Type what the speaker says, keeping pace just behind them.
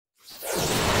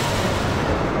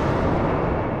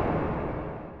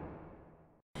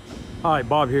Hi,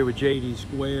 Bob here with JD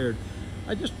Squared.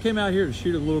 I just came out here to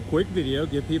shoot a little quick video,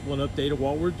 give people an update of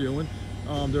what we're doing.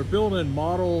 They're building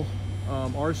model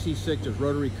RC6 as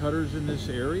rotary cutters in this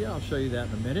area. I'll show you that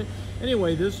in a minute.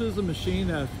 Anyway, this is the machine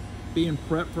that's being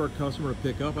prepped for a customer to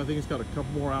pick up. I think it's got a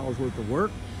couple more hours worth of work.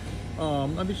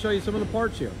 Let me show you some of the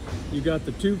parts here. You got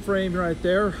the tube frame right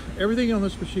there. Everything on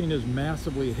this machine is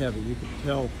massively heavy. You can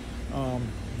tell,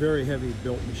 very heavy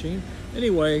built machine.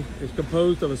 Anyway, it's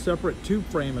composed of a separate tube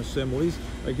frame assemblies.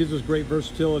 It gives us great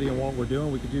versatility in what we're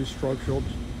doing. We could do structural,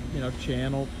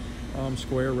 channel,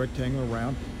 square, rectangular,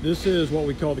 round. This is what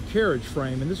we call the carriage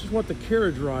frame, and this is what the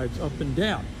carriage rides up and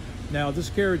down. Now, this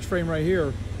carriage frame right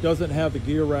here doesn't have the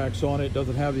gear racks on it,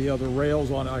 doesn't have the other rails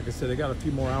on it. Like I said, they got a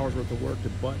few more hours worth of work to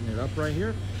button it up right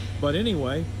here. But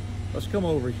anyway, let's come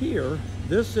over here.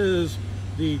 This is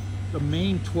the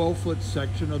main 12-foot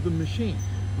section of the machine.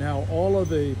 Now, all of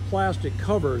the plastic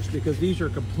covers, because these are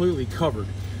completely covered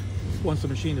once the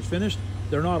machine is finished,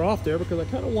 they're not off there because I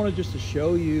kind of wanted just to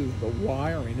show you the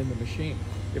wiring in the machine.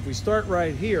 If we start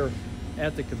right here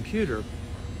at the computer,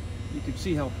 you can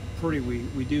see how pretty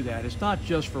we do that. It's not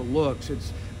just for looks,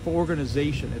 it's for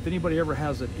organization. If anybody ever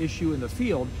has an issue in the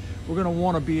field, we're going to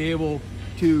want to be able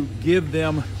to give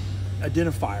them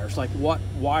identifiers, like what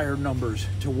wire numbers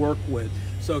to work with.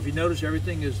 So if you notice,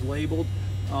 everything is labeled.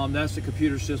 That's the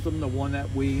computer system, the one that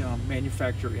we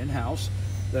manufacture in-house,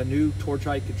 the new torch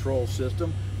height control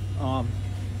system.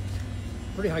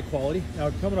 Pretty high quality.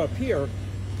 Now, coming up here,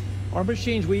 our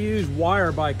machines, we use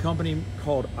wire by a company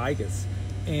called IGUS,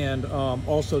 and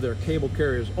also their cable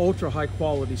carriers, ultra high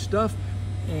quality stuff,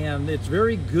 and it's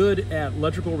very good at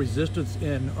electrical resistance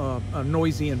in a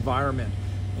noisy environment.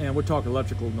 And we're talking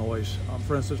electrical noise,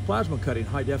 for instance, plasma cutting,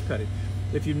 high def cutting.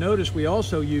 If you notice, we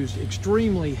also use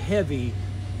extremely heavy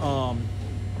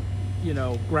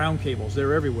ground cables.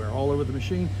 They're everywhere, all over the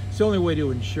machine. It's the only way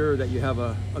to ensure that you have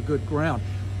a good ground.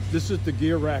 This is the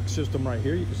gear rack system right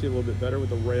here. You can see a little bit better with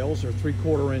the rails. They're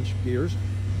 3/4 inch gears.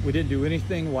 We didn't do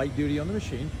anything light duty on the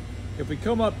machine. If we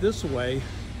come up this way,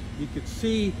 you can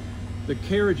see the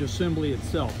carriage assembly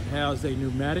itself. It has a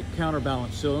pneumatic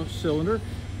counterbalance cylinder,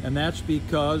 and that's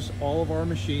because all of our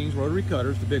machines, rotary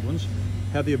cutters, the big ones,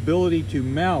 have the ability to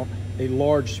mount a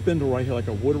large spindle right here, like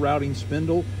a wood routing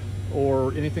spindle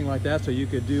or anything like that. So you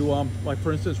could do, like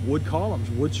for instance, wood columns,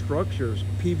 wood structures,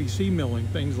 PVC milling,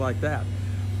 things like that.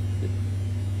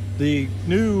 The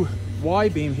new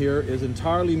Y-beam here is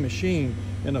entirely machined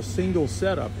in a single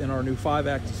setup in our new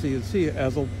 5-axis CNC,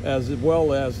 as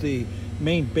well as the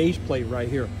main base plate right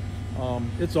here.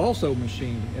 It's also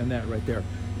machined in that right there.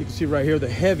 You can see right here the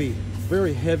heavy,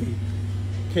 very heavy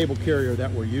cable carrier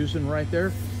that we're using right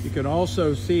there. You can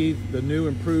also see the new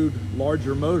improved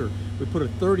larger motor. We put a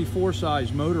 34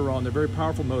 size motor on there, very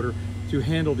powerful motor, to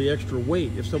handle the extra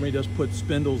weight. If somebody does put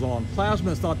spindles on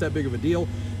plasma, it's not that big of a deal,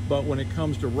 but when it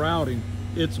comes to routing,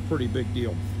 it's a pretty big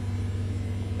deal.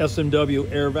 SMW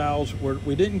air valves,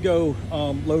 we didn't go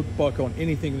load buck on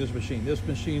anything in this machine. This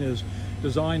machine is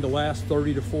designed to last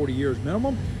 30 to 40 years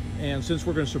minimum, and since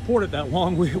we're going to support it that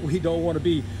long, we don't want to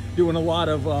be doing a lot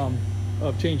of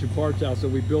changing parts out, so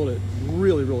we built it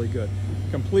really, really good.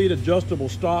 Complete adjustable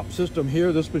stop system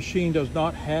here. This machine does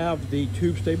not have the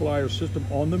tube stabilizer system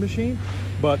on the machine,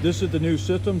 but this is the new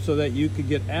system so that you can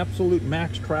get absolute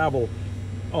max travel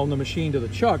on the machine to the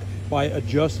chuck by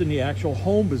adjusting the actual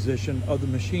home position of the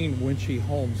machine when she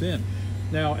homes in.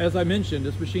 Now, as I mentioned,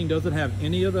 this machine doesn't have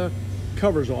any of the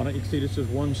covers on it. You can see this is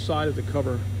one side of the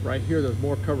cover right here. There's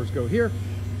more covers go here,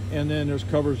 and then there's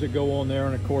covers that go on there,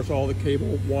 and of course all the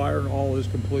cable wire and all is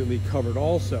completely covered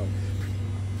also.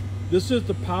 This is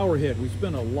the power head. We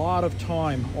spent a lot of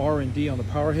time R&D on the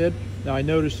power head. Now, I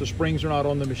noticed the springs are not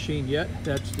on the machine yet.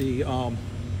 That's the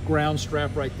ground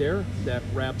strap right there that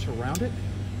wraps around it.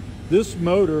 This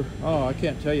motor, I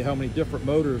can't tell you how many different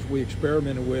motors we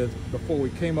experimented with before we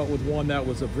came up with one that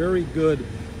was a very good,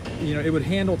 it would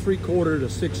handle 3/4 to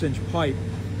 6 inch pipe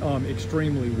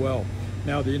extremely well.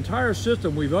 Now, the entire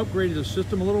system, we've upgraded the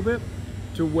system a little bit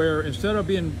to where instead of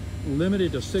being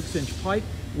limited to 6 inch pipe,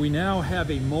 we now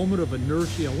have a moment of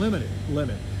inertia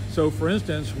limit. So for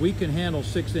instance, we can handle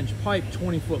 6 inch pipe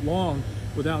 20 foot long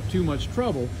without too much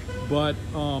trouble, but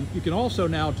you can also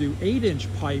now do 8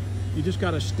 inch pipe. You just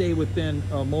got to stay within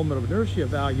a moment of inertia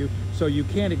value, so you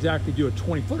can't exactly do a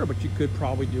 20 footer, but you could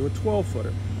probably do a 12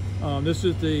 footer. This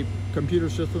is the computer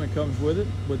system that comes with it,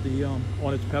 with the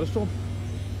on its pedestal.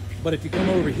 But if you come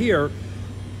over here,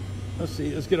 let's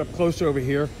see, let's get up closer over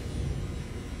here.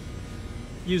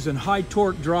 Using high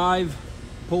torque drive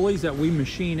pulleys that we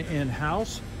machine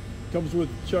in-house. Comes with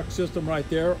chuck system right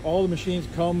there. All the machines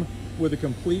come with a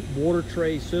complete water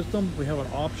tray system. We have an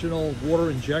optional water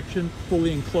injection,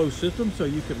 fully enclosed system, so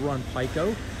you could run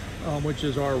Pico, which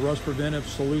is our rust preventive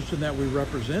solution that we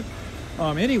represent.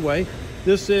 Anyway,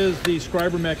 this is the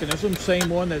Scriber Mechanism, same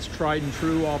one that's tried and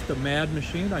true off the MAD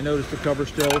machine. I noticed the cover's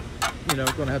still, you know,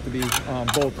 going to have to be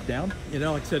bolted down. You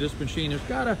know, like I said, this machine has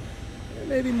got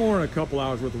maybe more than a couple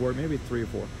hours worth of work, maybe 3 or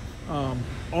 4.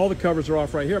 All the covers are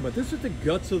off right here, but this is the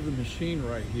guts of the machine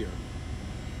right here.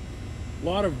 A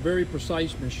lot of very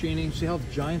precise machining. See how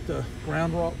giant the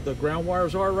ground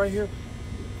wires are right here?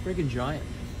 Freaking giant.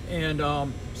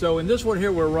 And so in this one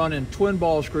here, we're running twin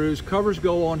ball screws. Covers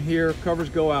go on here, covers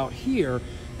go out here,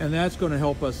 and that's going to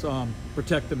help us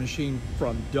protect the machine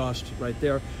from dust right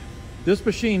there. This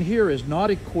machine here is not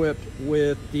equipped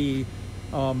with the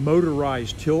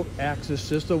motorized tilt axis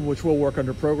system, which will work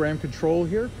under program control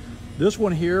here. This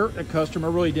one here, a customer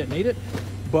really didn't need it,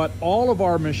 but all of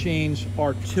our machines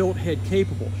are tilt head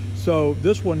capable. So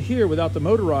this one here, without the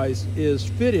motorized, is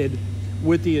fitted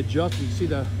with the adjustment. You see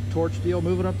the torch deal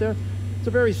moving up there? It's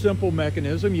a very simple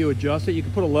mechanism. You adjust it. You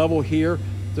can put a level here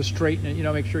to straighten it, you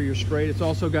know, make sure you're straight. It's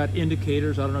also got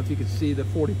indicators. I don't know if you can see the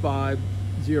 45,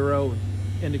 0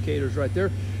 indicators right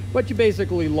there, but you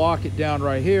basically lock it down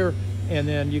right here, and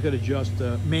then you could adjust,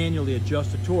 manually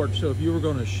adjust the torch. So if you were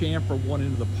going to chamfer one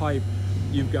into the pipe,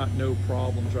 you've got no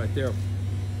problems right there.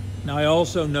 Now I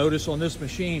also notice on this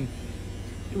machine,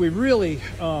 we really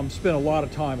spent a lot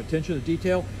of time, attention to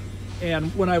detail.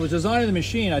 And when I was designing the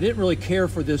machine, I didn't really care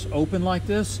for this open like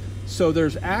this. So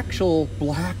there's actual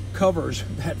black covers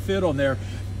that fit on there.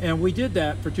 And we did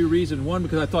that for 2 reasons. One,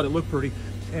 because I thought it looked pretty.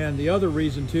 And the other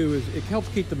reason too is it helps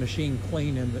keep the machine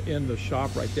clean in the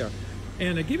shop right there.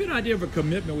 And to give you an idea of a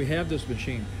commitment we have this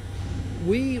machine,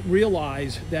 we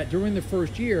realize that during the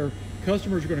first year,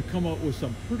 customers are going to come up with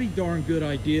some pretty darn good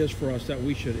ideas for us that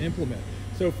we should implement.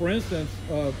 So for instance,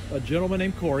 a gentleman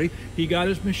named Corey, he got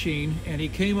his machine and he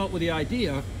came up with the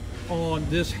idea on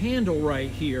this handle right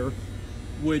here,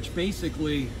 which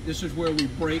basically, this is where we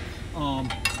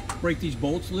break these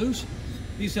bolts loose.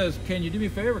 He says, can you do me a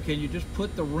favor? Can you just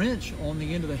put the wrench on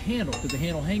the end of the handle, because the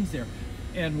handle hangs there.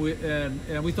 And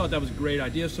we thought that was a great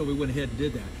idea, so we went ahead and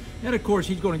did that. And of course,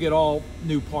 he's going to get all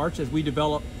new parts as we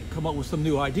come up with some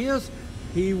new ideas.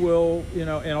 He will, you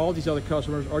know, and all these other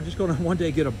customers are just going to one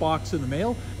day get a box in the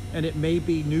mail, and it may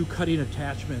be new cutting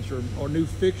attachments or new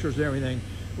fixtures and everything.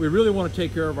 We really want to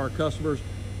take care of our customers,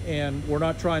 and we're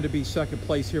not trying to be second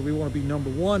place here. We want to be number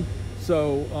one.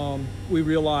 So we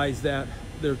realize that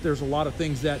there's a lot of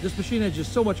things that this machine has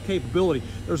just so much capability.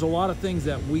 There's a lot of things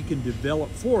that we can develop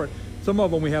for it. Some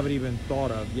of them we haven't even thought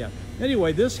of yet.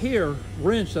 Anyway, this here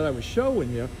wrench that I was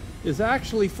showing you is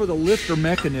actually for the lifter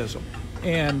mechanism.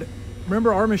 And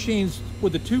remember, our machines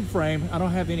with the tube frame, I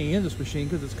don't have any in this machine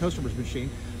because it's a customer's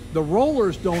machine. The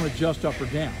rollers don't adjust up or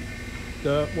down.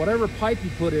 Whatever pipe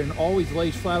you put in always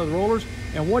lays flat on the rollers.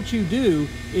 And what you do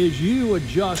is you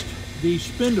adjust the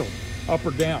spindle up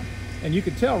or down. And you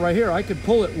can tell right here, I could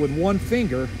pull it with one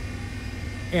finger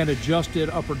and adjust it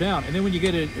up or down. And then when you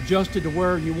get it adjusted to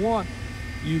where you want,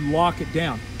 you lock it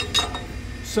down.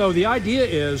 So the idea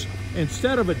is,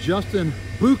 instead of adjusting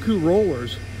buku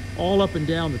rollers all up and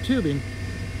down the tubing,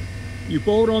 you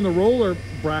bolt on the roller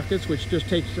brackets, which just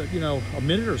takes, you know, a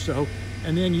minute or so,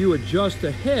 and then you adjust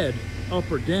the head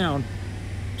up or down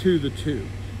to the tube.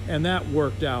 And that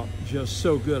worked out just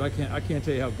so good. I can't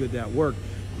tell you how good that worked.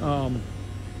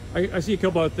 I see a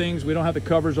couple other things. We don't have the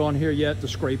covers on here yet, the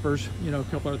scrapers, you know, a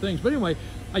couple other things. But anyway,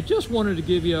 I just wanted to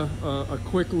give you a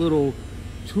quick little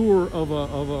tour of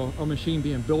a machine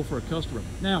being built for a customer.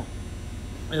 Now,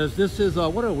 as this is,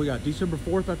 what do we got, December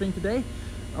 4th, I think today,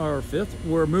 or 5th.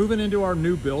 We're moving into our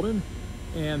new building,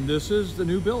 and this is the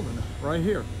new building right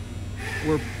here.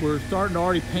 We're starting to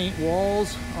already paint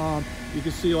walls. You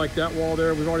can see like that wall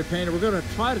there, we've already painted. We're gonna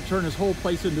try to turn this whole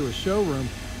place into a showroom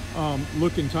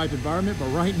looking type environment, but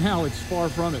right now it's far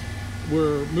from it.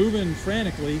 We're moving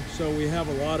frantically, so we have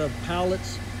a lot of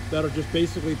pallets that are just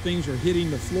basically things are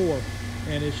hitting the floor,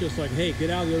 and it's just like, hey, get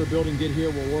out of the other building, get here,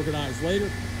 we'll organize later.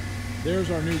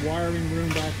 There's our new wiring room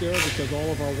back there, because all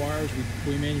of our wires,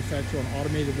 we manufacture on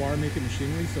automated wire making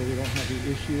machinery, so we don't have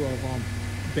the issue of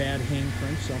bad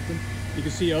handprints, something. You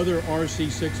can see other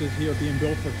RC6s here being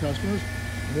built for customers.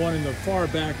 One in the far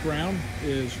background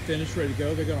is finished, ready to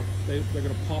go. They're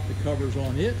gonna pop the covers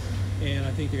on it, and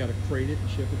I think they got to crate it and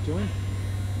ship it to him.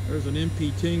 There's an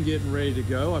MP10 getting ready to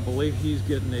go. I believe he's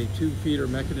getting a tube feeder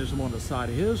mechanism on the side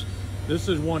of his. This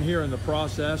is one here in the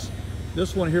process.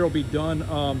 This one here will be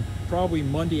done probably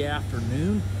Monday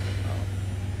afternoon.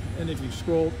 And if you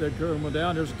scroll that one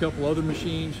down, there's a couple other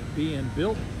machines being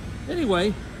built.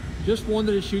 Anyway, just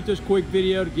wanted to shoot this quick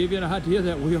video to give you an idea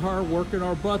that we are working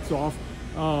our butts off.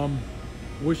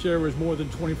 Wish there was more than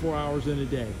 24 hours in a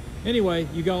day. Anyway,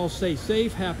 you guys stay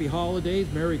safe, happy holidays,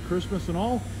 Merry Christmas and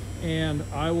all, and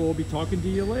I will be talking to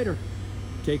you later.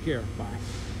 Take care,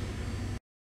 bye.